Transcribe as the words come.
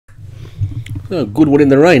So Goodwood in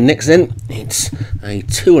the rain. Next then, it's a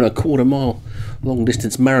 2 1/4 mile long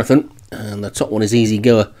distance marathon, and the top one is Easy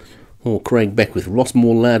Goer or Craig Beckwith,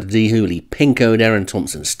 Rossmore Lad, D Hooley, Penco, Darren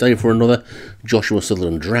Thompson, Stay for Another, Joshua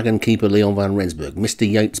Sutherland, Dragon Keeper, Leon van Rensburg, Mr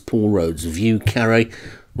Yates, Paul Rhodes, View Carre,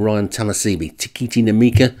 Ryan Tanasibi, Tikiti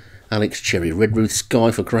Namika, Alex Cherry, Red Ruth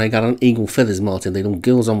Sky for Craig Allen, Eagle Feathers, Martin Lidl,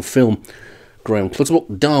 Girls on Film, Graham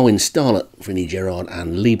Clutterbuck, Darwin Starlet, Vinnie Gerard,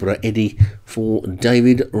 and Libra Eddie for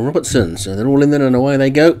David Robertson. So they're all in there and away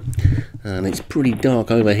they go. And it's pretty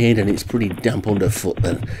dark overhead and it's pretty damp underfoot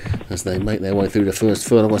then as they make their way through the first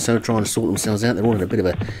furlong or so, try and sort themselves out. They're all in a bit of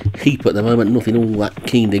a heap at the moment, nothing all that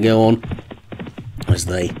keen to go on as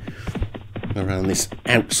they around this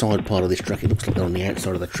outside part of this track. It looks like they're on the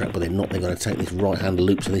outside of the track, but they're not. They're going to take this right hand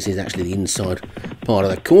loop, so this is actually the inside part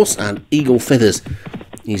of the course. And Eagle Feathers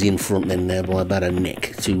is in front then now by about a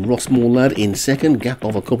neck to Rossmore Lad in second, gap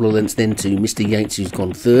of a couple of lengths then to Mr Yates, who's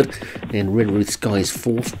gone third, then Red Ruth Sky is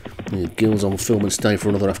fourth, and Girls on Film and Stay for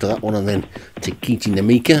Another after that one, and then Tikiti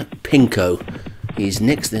Namika. Penco is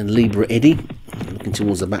next, then Libra Eddie, looking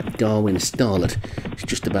towards the back, Darwin Starlet is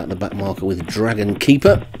just about the back marker with Dragon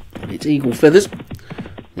Keeper, and it's Eagle Feathers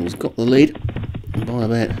who's got the lead by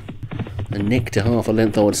about a neck to half a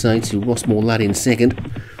length, I would say, to Rossmore Lad in second.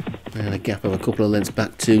 And a gap of a couple of lengths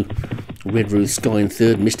back to Red Ruth Sky in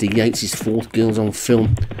third. Mr Yates is fourth. Girls on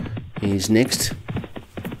Film is next.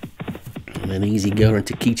 And then Easy Goer and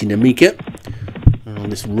Tikiti Namika. And on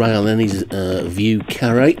this rail then is View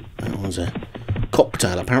Carre. That one's a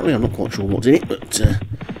cocktail apparently. I'm not quite sure what's in it, but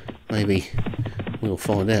maybe we'll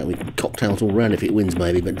find out. We can cocktails all round if it wins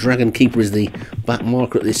maybe. But Dragon Keeper is the back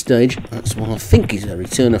marker at this stage. That's one I think is a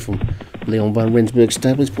returner from Leon van Rensburg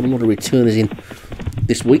Stables. Put a lot of returners in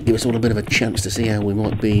this week, give us all a bit of a chance to see how we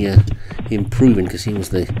might be improving, because he was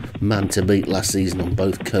the man to beat last season on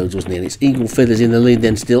both codes, wasn't he? And it's Eagle Feathers in the lead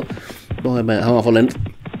then still by about half a length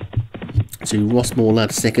to Rossmore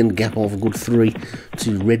Lad second, gap of a good 3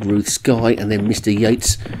 to Red Ruth Sky, and then Mr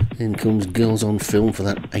Yates. Then comes Girls on Film for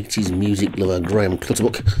that 80s music lover Graham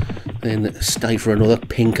Clutterbuck. Then Stay for Another,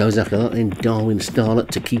 Penco's after that, then Darwin Starlet,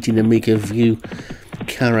 Tikiti Namika, View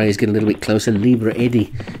Carre is getting a little bit closer, Libra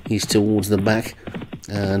Eddie is towards the back,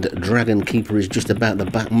 and Dragon Keeper is just about the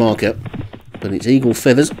back marker, but it's Eagle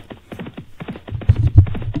Feathers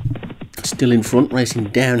still in front, racing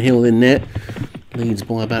downhill in there, leads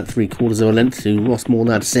by about 3/4 of a length to Rossmore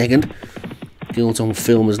Lad second. Girls on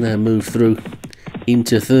Film has now moved through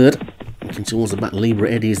into third, looking towards the back.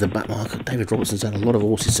 Libra Eddie is the back marker. David Robertson's had a lot of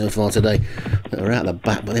horses so far today that are out the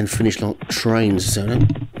back but then finished like trains, so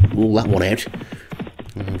don't rule that one out.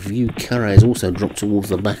 View Carre has also dropped towards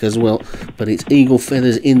the back as well, but it's Eagle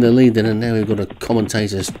Feathers in the lead then, and now we've got a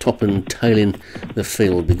commentator's top and tailing the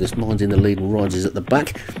field, because mine's in the lead and Rides is at the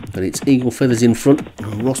back, but it's Eagle Feathers in front,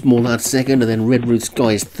 Rossmore Lad second, and then Red Ruth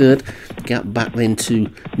Sky is third. Gap back then to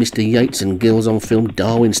Mr Yates and Girls on Film,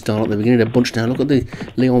 Darwin Starlet. They're beginning to bunch down. Look at the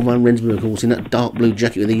Leon van Rensburg horse in that dark blue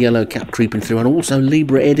jacket with the yellow cap creeping through, and also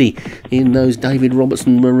Libra Eddie in those David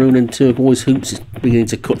Robertson maroon and turquoise hoops is beginning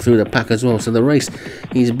to cut through the pack as well. So the race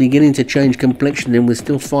is beginning to change complexion, and with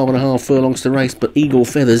still 5.5 furlongs to race, but Eagle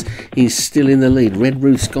Feathers is still in the lead. Red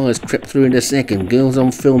Ruth Sky has crept through into second. Girls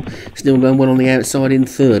on Film still going well on the outside in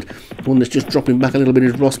third. One that's just dropping back a little bit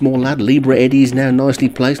is Rossmore Lad. Libra Eddie is now nicely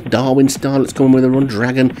placed. Darwin Starlet's coming with a run.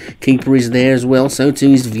 Dragon Keeper is there as well. So too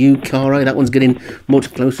is View Carre. That one's getting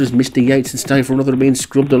much closer as Mr Yates and Stay for Another are being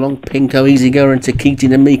scrubbed along. Penco, Easy Goer and Tikiti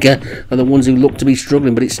Namika are the ones who look to be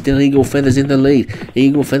struggling, but it's still Eagle Feathers in the lead.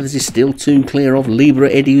 Eagle Feathers is still 2 clear of Libra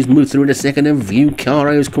Eddie, who's moved through into second, and View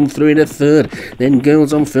Carre has come through into third. Then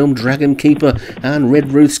Girls on Film, Dragon Keeper and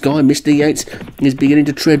Red Ruth Sky. Mr Yates is beginning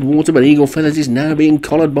to tread water, but Eagle Feathers is now being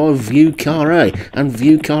collared by View Carre, and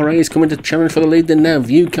View Carre is coming to challenge for the lead then now.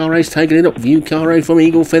 View Carre is taking it up. View Carre from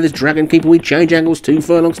Eagle Feathers. Dragon Keeper with change angles, 2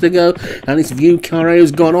 furlongs to go, and it's View Carre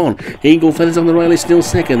who's gone on. Eagle Feathers on the rail is still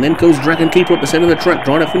second. Then goes Dragon Keeper up the centre of the track.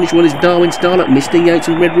 Trying to finish well is Darwin Starlet. Mr Yates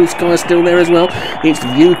and Red Ruth Sky are still there as well. It's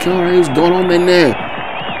View Carre who's gone on then now.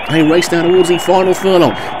 They race down towards the final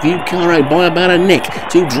furlong. View Carre by about a neck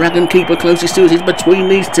to Dragon Keeper closest to us. It's between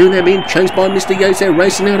these two. They're being chased by Mr Yates. They're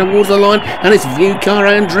racing now towards the line, and it's View Carre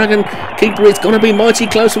and Dragon Keeper. It's going to be mighty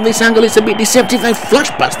close from this angle. It's a bit deceptive. They flash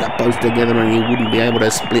past that post together, and you wouldn't be able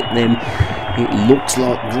to split them. It looks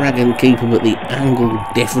like Dragon Keeper, but the angle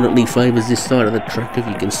definitely favours this side of the track. If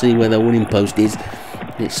you can see where the winning post is,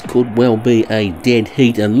 this could well be a dead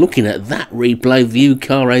heat, and looking at that replay, View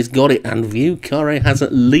Carre's got it, and View Carre has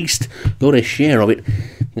at least got a share of it,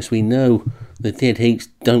 because we know The dead heats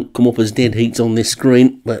don't come up as dead heats on this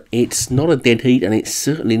screen, but it's not a dead heat, and it's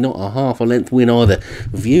certainly not a half a length win either.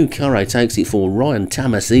 View Curry takes it for Ryan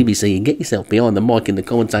Tammer, CBC. You get yourself behind the mic in the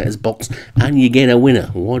commentator's box, and you get a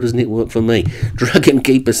winner. Why doesn't it work for me? Dragon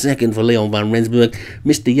Keeper second for Leon van Rensburg.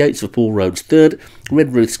 Mr. Yates for Paul Rhodes third.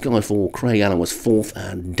 Red Ruth Sky for Craig Allen was fourth,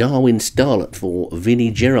 and Darwin Starlet for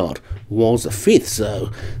Vinnie Gerard was fifth.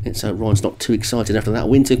 So let's hope Ryan's not too excited after that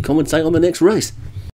win to commentate on the next race.